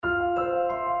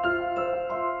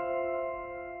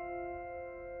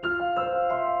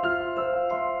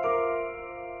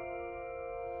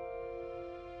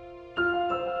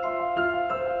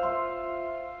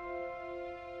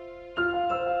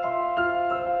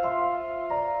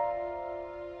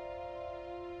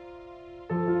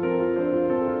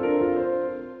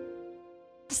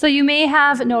So you may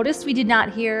have noticed we did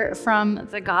not hear from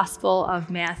the Gospel of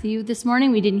Matthew this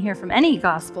morning. We didn't hear from any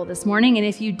gospel this morning. And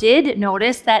if you did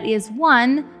notice, that is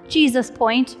one Jesus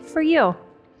point for you.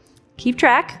 Keep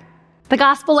track. The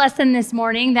gospel lesson this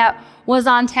morning that was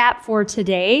on tap for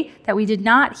today that we did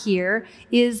not hear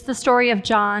is the story of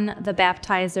John the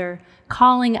Baptizer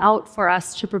calling out for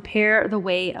us to prepare the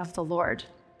way of the Lord.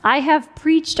 I have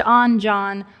preached on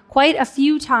John quite a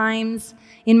few times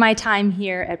in my time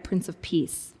here at Prince of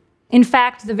Peace. In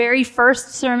fact, the very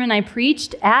first sermon I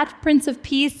preached at Prince of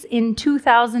Peace in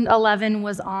 2011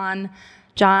 was on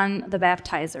John the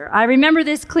Baptizer. I remember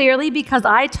this clearly because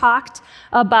I talked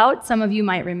about, some of you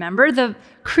might remember, the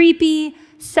creepy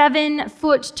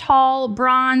 7-foot-tall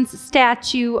bronze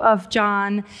statue of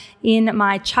John in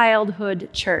my childhood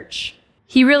church.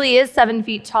 He really is 7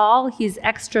 feet tall. He's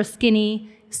extra skinny,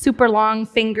 super long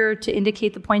finger to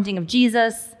indicate the pointing of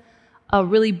Jesus, a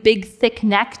really big, thick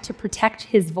neck to protect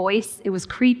his voice. It was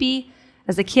creepy.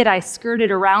 As a kid, I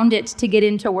skirted around it to get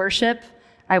into worship.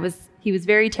 He was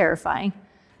very terrifying.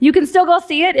 You can still go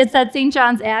see it. It's at St.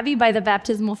 John's Abbey by the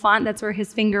baptismal font. That's where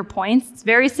his finger points. It's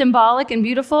very symbolic and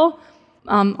beautiful.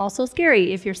 Also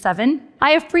scary if you're 7.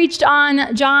 I have preached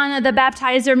on John the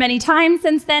Baptizer many times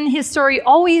since then. His story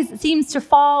always seems to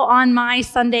fall on my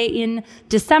Sunday in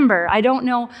December. I don't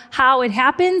know how it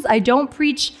happens. I don't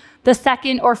preach the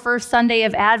second or first Sunday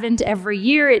of Advent every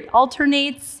year. It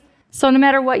alternates. So no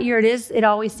matter what year it is, it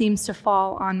always seems to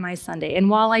fall on my Sunday.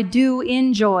 And while I do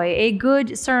enjoy a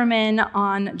good sermon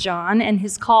on John and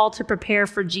his call to prepare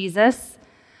for Jesus,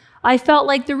 I felt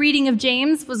like the reading of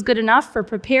James was good enough for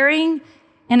preparing,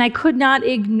 and I could not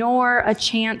ignore a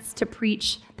chance to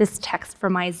preach this text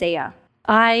from Isaiah.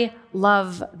 I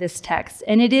love this text,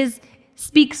 and it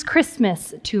speaks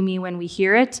Christmas to me when we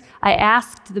hear it. I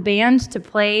asked the band to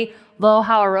play Lo,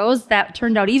 How a Rose. That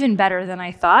turned out even better than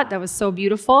I thought. That was so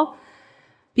beautiful.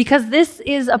 Because this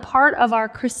is a part of our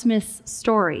Christmas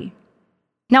story.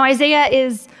 Now, Isaiah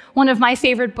is one of my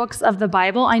favorite books of the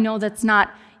Bible. I know that's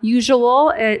not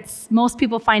usual. Most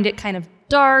people find it kind of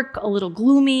dark, a little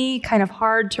gloomy, kind of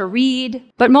hard to read.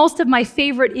 But most of my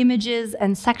favorite images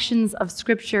and sections of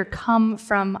Scripture come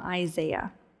from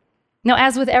Isaiah. Now,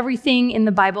 as with everything in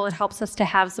the Bible, it helps us to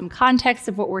have some context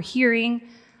of what we're hearing.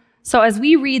 So as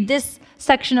we read this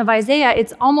section of Isaiah,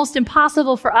 it's almost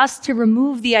impossible for us to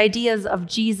remove the ideas of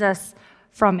Jesus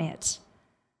from it.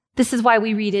 This is why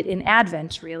we read it in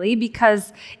Advent, really,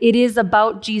 because it is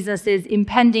about Jesus'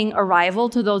 impending arrival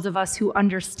to those of us who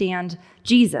understand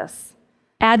Jesus.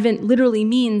 Advent literally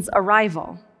means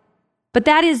arrival. But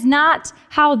that is not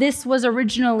how this was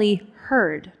originally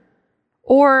heard,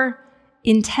 or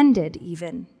intended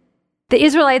even. The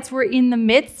Israelites were in the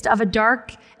midst of a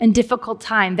dark and difficult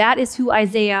time. That is who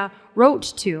Isaiah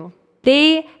wrote to.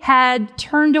 They had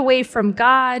turned away from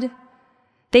God.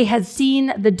 They had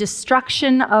seen the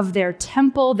destruction of their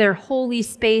temple, their holy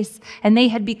space, and they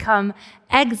had become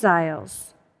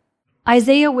exiles.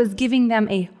 Isaiah was giving them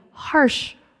a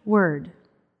harsh word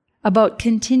about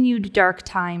continued dark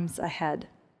times ahead.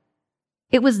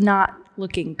 It was not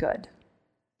looking good.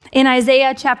 In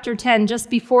Isaiah chapter 10, just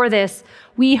before this,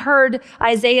 we heard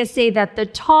Isaiah say that the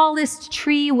tallest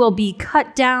tree will be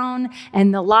cut down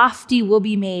and the lofty will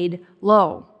be made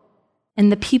low.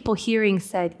 And the people hearing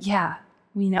said, yeah,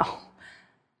 we know.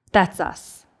 That's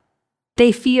us.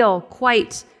 They feel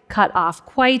quite cut off,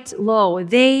 quite low.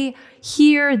 They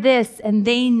hear this and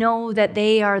they know that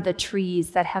they are the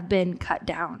trees that have been cut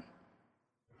down.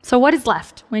 So what is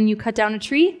left when you cut down a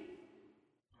tree?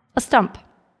 A stump.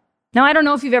 Now, I don't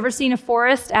know if you've ever seen a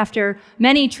forest after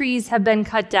many trees have been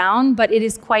cut down, but it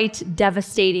is quite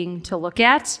devastating to look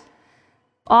at.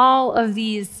 All of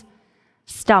these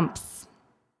stumps.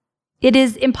 It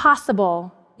is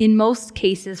impossible in most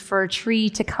cases for a tree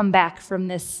to come back from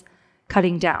this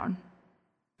cutting down.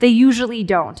 They usually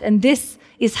don't. And this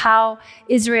is how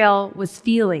Israel was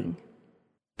feeling.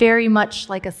 Very much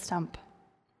like a stump.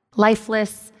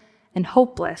 Lifeless and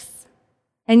hopeless.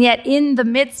 And yet in the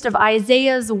midst of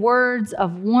Isaiah's words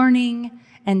of warning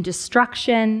and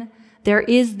destruction, there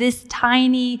is this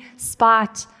tiny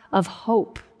spot of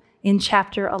hope in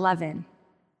chapter 11.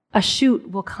 A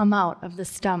shoot will come out of the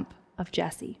stump of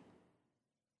Jesse.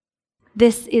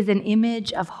 This is an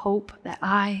image of hope that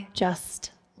I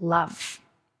just love.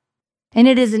 And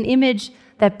it is an image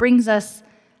that brings us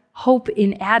hope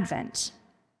in Advent.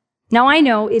 Now, I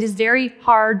know it is very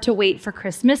hard to wait for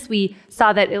Christmas. We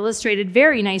saw that illustrated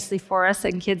very nicely for us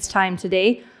in kids' time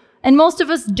today. And most of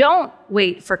us don't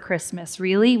wait for Christmas,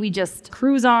 really. We just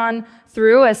cruise on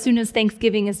through. As soon as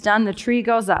Thanksgiving is done, the tree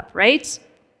goes up, right?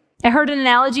 I heard an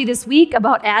analogy this week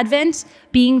about Advent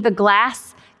being the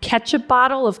glass ketchup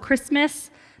bottle of Christmas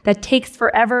that takes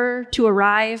forever to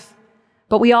arrive,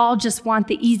 but we all just want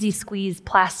the easy squeeze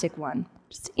plastic one.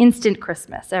 Just instant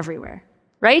Christmas everywhere,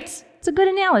 right? It's a good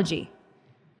analogy.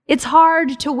 It's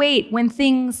hard to wait when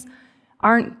things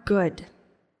aren't good.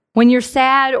 When you're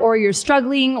sad or you're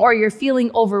struggling or you're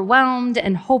feeling overwhelmed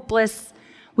and hopeless,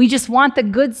 we just want the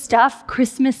good stuff,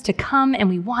 Christmas, to come, and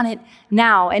we want it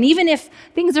now. And even if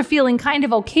things are feeling kind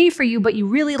of okay for you, but you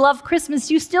really love Christmas,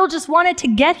 you still just want it to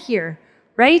get here,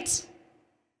 right?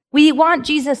 We want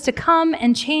Jesus to come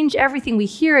and change everything. We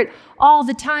hear it all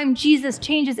the time. Jesus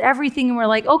changes everything, and we're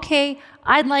like, okay,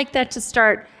 I'd like that to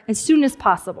start as soon as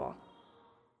possible.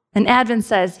 And Advent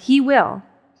says, he will,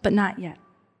 but not yet.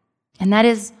 And that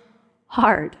is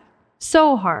hard,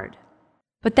 so hard.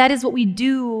 But that is what we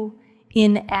do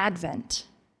in Advent.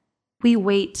 We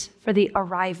wait for the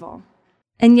arrival.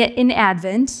 And yet in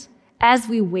Advent, as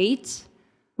we wait,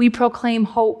 we proclaim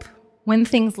hope when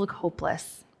things look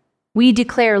hopeless. We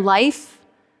declare life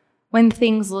when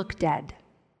things look dead.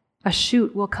 A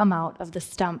shoot will come out of the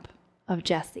stump of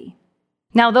Jesse.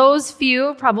 Now, those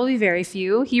few, probably very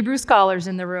few, Hebrew scholars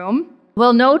in the room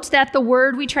will note that the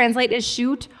word we translate as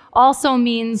shoot also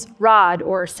means rod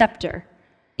or scepter.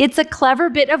 It's a clever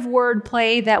bit of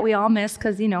wordplay that we all miss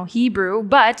because, Hebrew,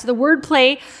 but the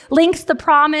wordplay links the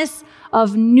promise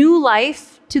of new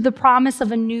life to the promise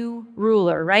of a new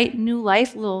ruler, right? New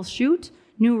life, little shoot,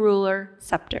 new ruler,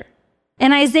 scepter.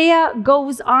 And Isaiah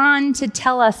goes on to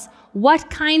tell us what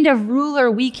kind of ruler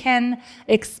we can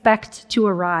expect to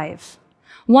arrive.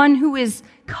 One who is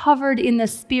covered in the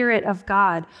Spirit of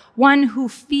God, one who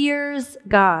fears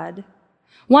God,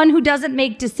 one who doesn't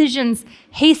make decisions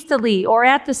hastily or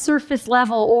at the surface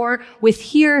level or with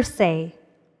hearsay,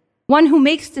 one who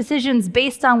makes decisions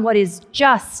based on what is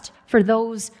just for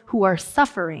those who are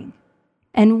suffering.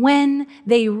 And when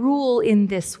they rule in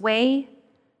this way,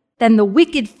 then the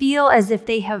wicked feel as if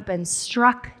they have been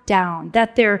struck down,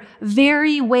 that their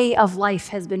very way of life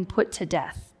has been put to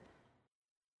death.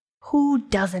 Who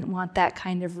doesn't want that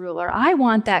kind of ruler? I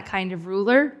want that kind of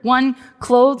ruler, one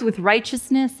clothed with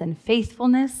righteousness and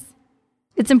faithfulness.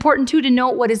 It's important, too, to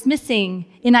note what is missing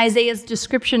in Isaiah's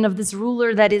description of this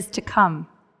ruler that is to come.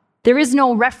 There is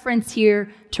no reference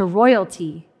here to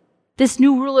royalty. This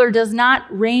new ruler does not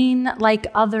reign like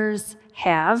others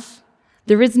have.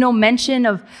 There is no mention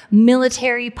of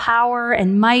military power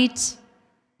and might.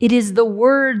 It is the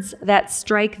words that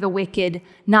strike the wicked,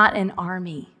 not an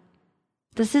army.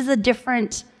 This is a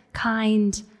different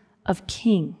kind of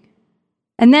king.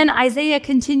 And then Isaiah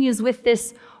continues with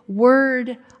this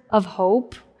word of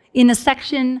hope in a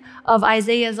section of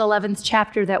Isaiah's 11th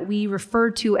chapter that we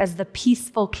refer to as the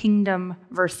peaceful kingdom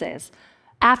verses,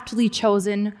 aptly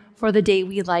chosen for the day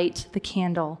we light the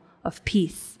candle of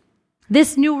peace.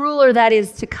 This new ruler that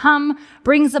is to come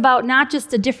brings about not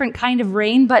just a different kind of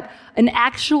reign, but an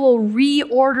actual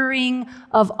reordering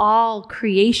of all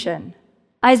creation.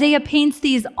 Isaiah paints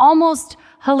these almost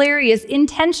hilarious,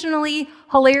 intentionally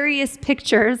hilarious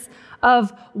pictures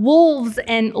of wolves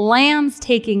and lambs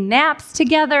taking naps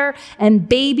together and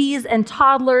babies and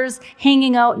toddlers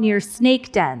hanging out near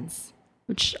snake dens,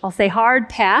 which I'll say hard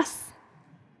pass.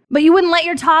 But you wouldn't let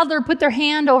your toddler put their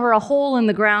hand over a hole in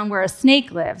the ground where a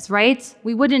snake lives, right?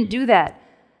 We wouldn't do that.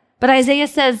 But Isaiah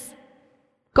says,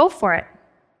 go for it.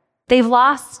 They've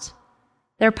lost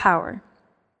their power.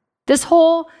 This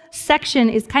whole section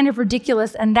is kind of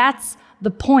ridiculous, and that's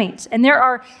the point. And there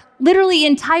are literally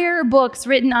entire books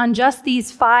written on just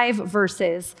these 5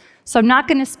 verses. So I'm not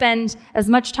going to spend as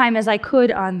much time as I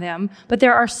could on them, but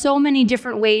there are so many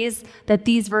different ways that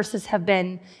these verses have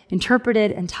been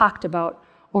interpreted and talked about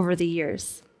over the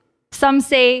years. Some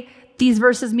say these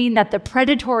verses mean that the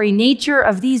predatory nature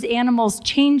of these animals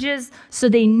changes, so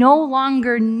they no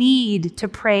longer need to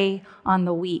prey on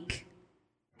the weak.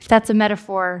 If that's a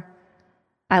metaphor,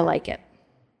 I like it.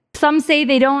 Some say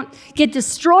they don't get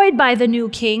destroyed by the new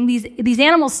king. These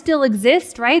animals still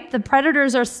exist, right? The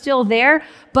predators are still there,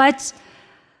 but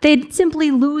they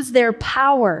simply lose their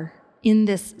power in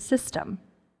this system.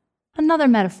 Another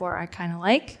metaphor I kind of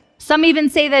like. Some even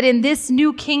say that in this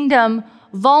new kingdom,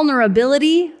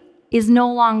 vulnerability is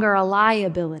no longer a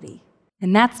liability.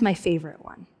 And that's my favorite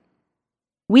one.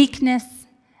 Weakness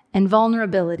and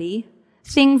vulnerability,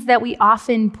 things that we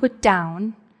often put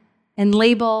down and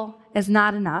label as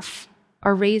not enough,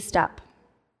 are raised up.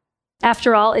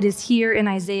 After all, it is here in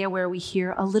Isaiah where we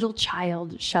hear, a little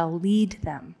child shall lead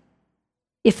them.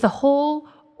 If the whole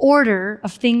order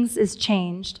of things is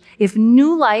changed, if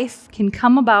new life can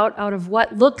come about out of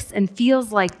what looks and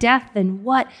feels like death, then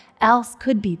what else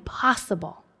could be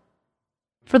possible?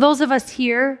 For those of us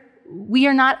here, we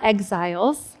are not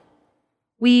exiles.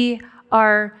 We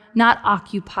are not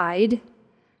occupied.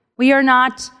 We are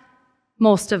not,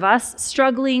 most of us,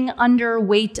 struggling under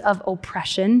weight of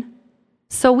oppression.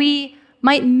 So we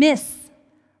might miss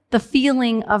the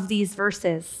feeling of these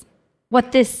verses,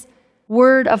 what this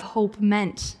word of hope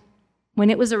meant when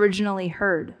it was originally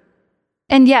heard.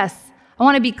 And yes, I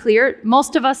want to be clear,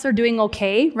 most of us are doing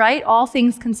okay, right? All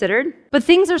things considered. But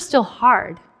things are still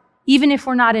hard, even if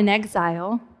we're not in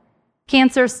exile.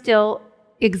 Cancer still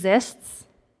exists.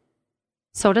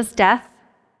 So does death.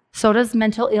 So does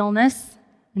mental illness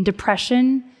and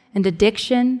depression and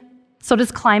addiction. So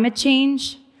does climate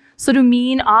change. So do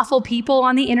mean, awful people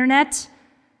on the internet.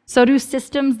 So do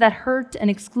systems that hurt and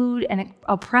exclude and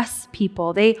oppress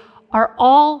people. They are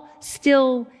all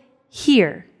still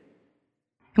here.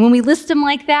 And when we list them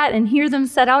like that and hear them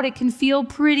set out, it can feel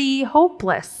pretty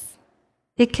hopeless.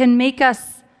 It can make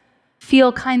us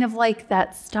feel kind of like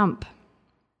that stump.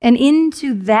 And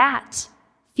into that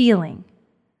feeling,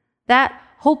 that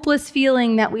hopeless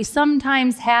feeling that we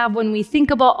sometimes have when we think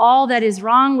about all that is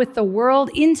wrong with the world,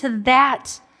 into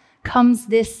that comes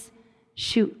this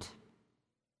shoot,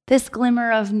 this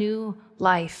glimmer of new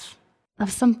life,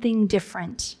 of something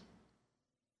different.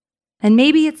 And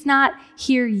maybe it's not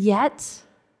here yet,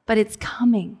 but it's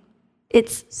coming.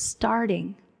 It's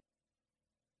starting.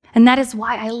 And that is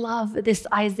why I love this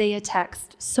Isaiah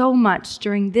text so much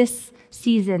during this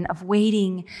season of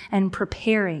waiting and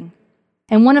preparing.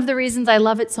 And one of the reasons I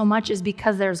love it so much is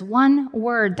because there's one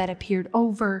word that appeared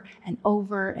over and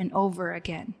over and over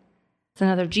again. It's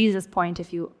another Jesus point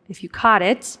if you caught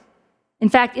it. In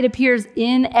fact, it appears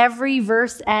in every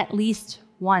verse at least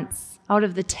once. Out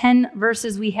of the 10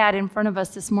 verses we had in front of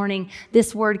us this morning,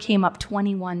 this word came up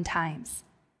 21 times.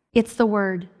 It's the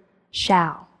word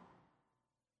shall.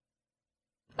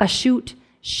 A shoot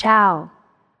shall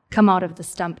come out of the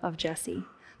stump of Jesse.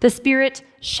 The Spirit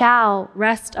shall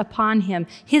rest upon him.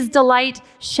 His delight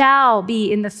shall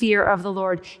be in the fear of the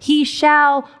Lord. He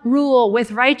shall rule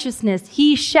with righteousness.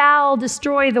 He shall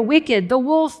destroy the wicked. The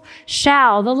wolf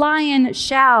shall, the lion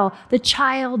shall, the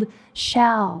child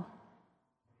shall.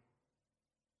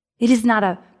 It is not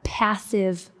a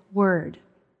passive word.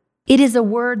 It is a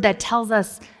word that tells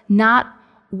us not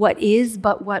what is,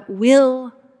 but what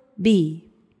will be.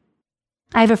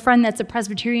 I have a friend that's a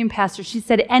Presbyterian pastor. She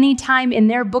said anytime in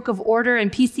their book of order in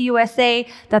PCUSA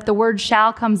that the word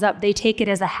shall comes up, they take it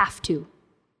as a have to.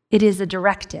 It is a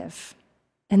directive.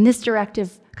 And this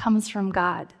directive comes from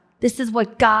God. This is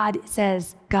what God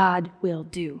says God will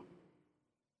do.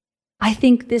 I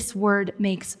think this word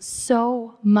makes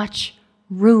so much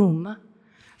room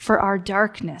for our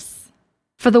darkness,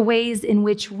 for the ways in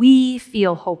which we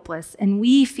feel hopeless and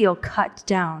we feel cut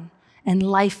down and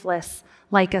lifeless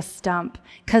like a stump.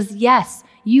 Because yes,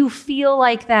 you feel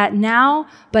like that now,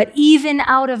 but even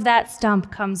out of that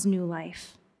stump comes new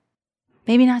life.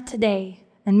 Maybe not today,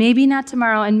 and maybe not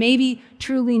tomorrow, and maybe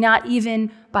truly not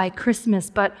even by Christmas,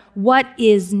 but what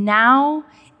is now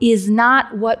is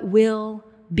not what will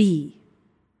be.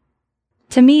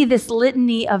 To me, this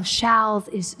litany of shalls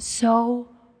is so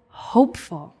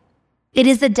hopeful. It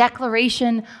is a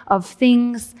declaration of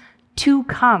things to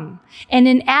come. And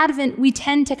in Advent, we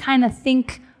tend to kind of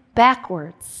think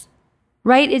backwards,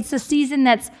 right? It's a season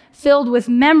that's filled with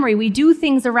memory. We do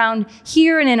things around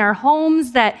here and in our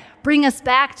homes that bring us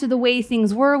back to the way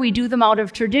things were. We do them out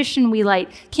of tradition. We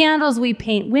light candles, we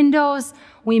paint windows,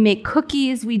 we make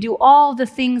cookies, we do all the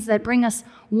things that bring us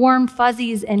warm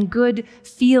fuzzies and good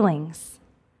feelings.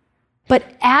 But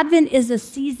Advent is a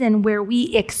season where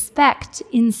we expect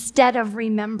instead of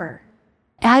remember.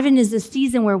 Advent is a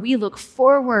season where we look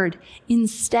forward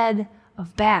instead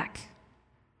of back.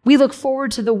 We look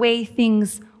forward to the way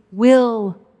things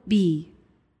will be,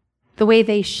 the way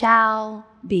they shall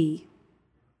be,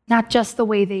 not just the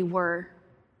way they were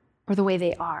or the way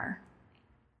they are.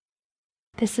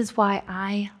 This is why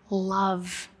I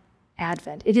love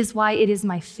Advent. It is why it is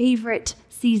my favorite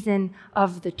season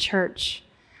of the church,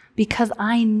 because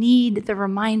I need the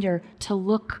reminder to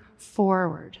look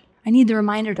forward. I need the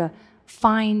reminder to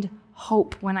find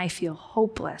hope when I feel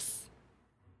hopeless.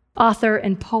 Author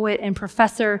and poet and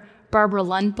professor Barbara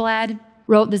Lundblad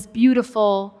wrote this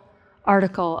beautiful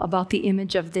article about the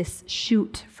image of this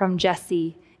shoot from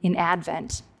Jesse in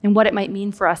Advent and what it might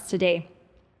mean for us today.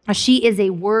 She is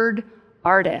a word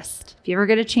artist. If you ever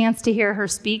get a chance to hear her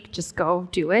speak, just go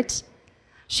do it.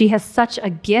 She has such a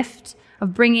gift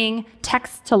of bringing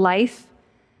text to life,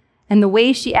 and the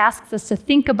way she asks us to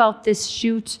think about this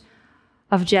shoot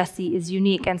of Jesse is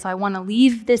unique. And so I want to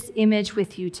leave this image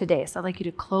with you today. So I'd like you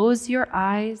to close your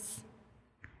eyes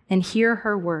and hear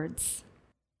her words.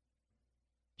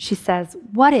 She says,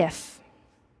 what if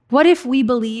What if we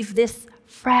believe this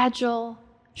fragile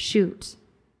shoot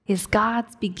is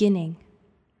God's beginning?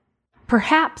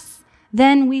 Perhaps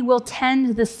then we will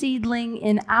tend the seedling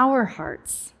in our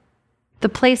hearts, the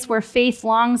place where faith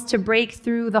longs to break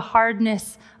through the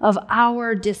hardness of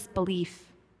our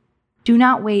disbelief. Do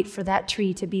not wait for that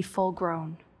tree to be full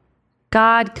grown.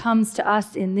 God comes to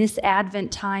us in this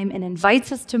Advent time and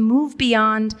invites us to move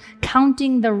beyond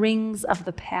counting the rings of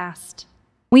the past.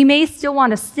 We may still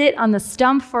want to sit on the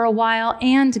stump for a while,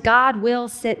 and God will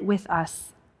sit with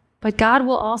us. But God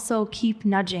will also keep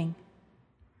nudging.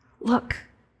 Look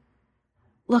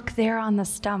there on the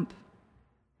stump.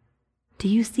 Do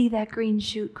you see that green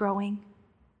shoot growing?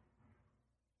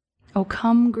 O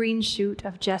come, green shoot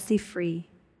of Jesse free,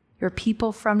 your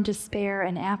people from despair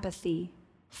and apathy.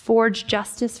 Forge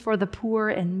justice for the poor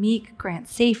and meek, grant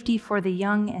safety for the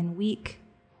young and weak.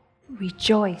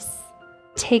 Rejoice,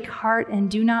 take heart and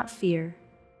do not fear.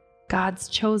 God's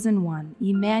chosen one,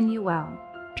 Emmanuel,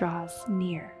 draws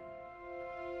near.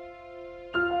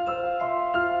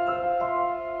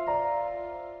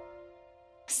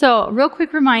 So, real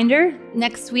quick reminder,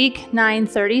 next week,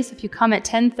 9:30, so if you come at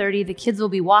 10:30, the kids will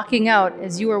be walking out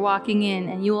as you are walking in,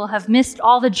 and you will have missed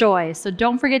all the joy. So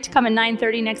don't forget to come at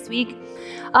 9:30 next week.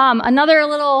 Another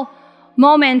little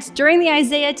moment, during the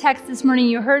Isaiah text this morning,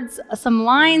 you heard some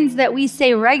lines that we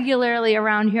say regularly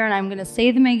around here, and I'm going to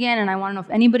say them again, and I want to know if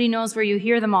anybody knows where you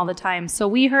hear them all the time. So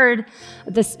we heard,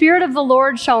 the Spirit of the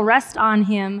Lord shall rest on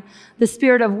him, the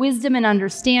Spirit of wisdom and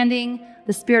understanding,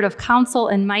 the Spirit of counsel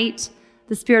and might,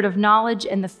 the Spirit of knowledge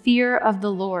and the fear of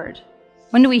the Lord.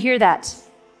 When do we hear that?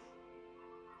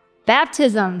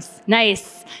 Baptisms.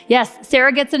 Nice. Yes,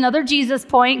 Sarah gets another Jesus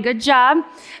point. Good job.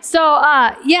 So,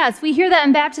 yes, we hear that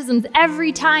in baptisms.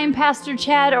 Every time Pastor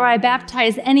Chad or I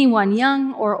baptize anyone,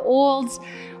 young or old,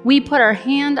 we put our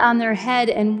hand on their head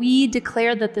and we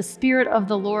declare that the Spirit of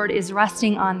the Lord is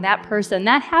resting on that person.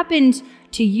 That happened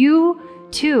to you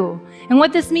too. And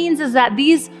what this means is that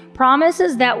these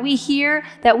promises that we hear,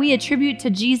 that we attribute to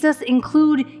Jesus,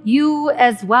 include you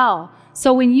as well.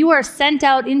 So when you are sent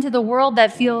out into the world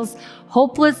that feels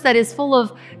hopeless, that is full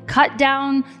of cut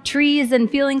down trees and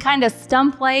feeling kind of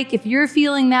stump-like, if you're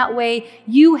feeling that way,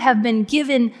 you have been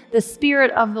given the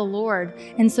Spirit of the Lord.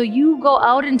 And so you go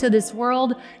out into this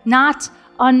world not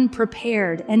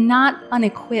unprepared and not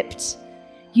unequipped.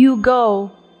 You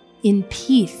go in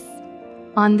peace.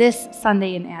 On this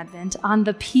Sunday in Advent, on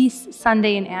the Peace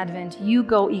Sunday in Advent, you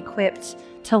go equipped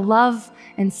to love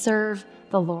and serve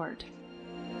the Lord.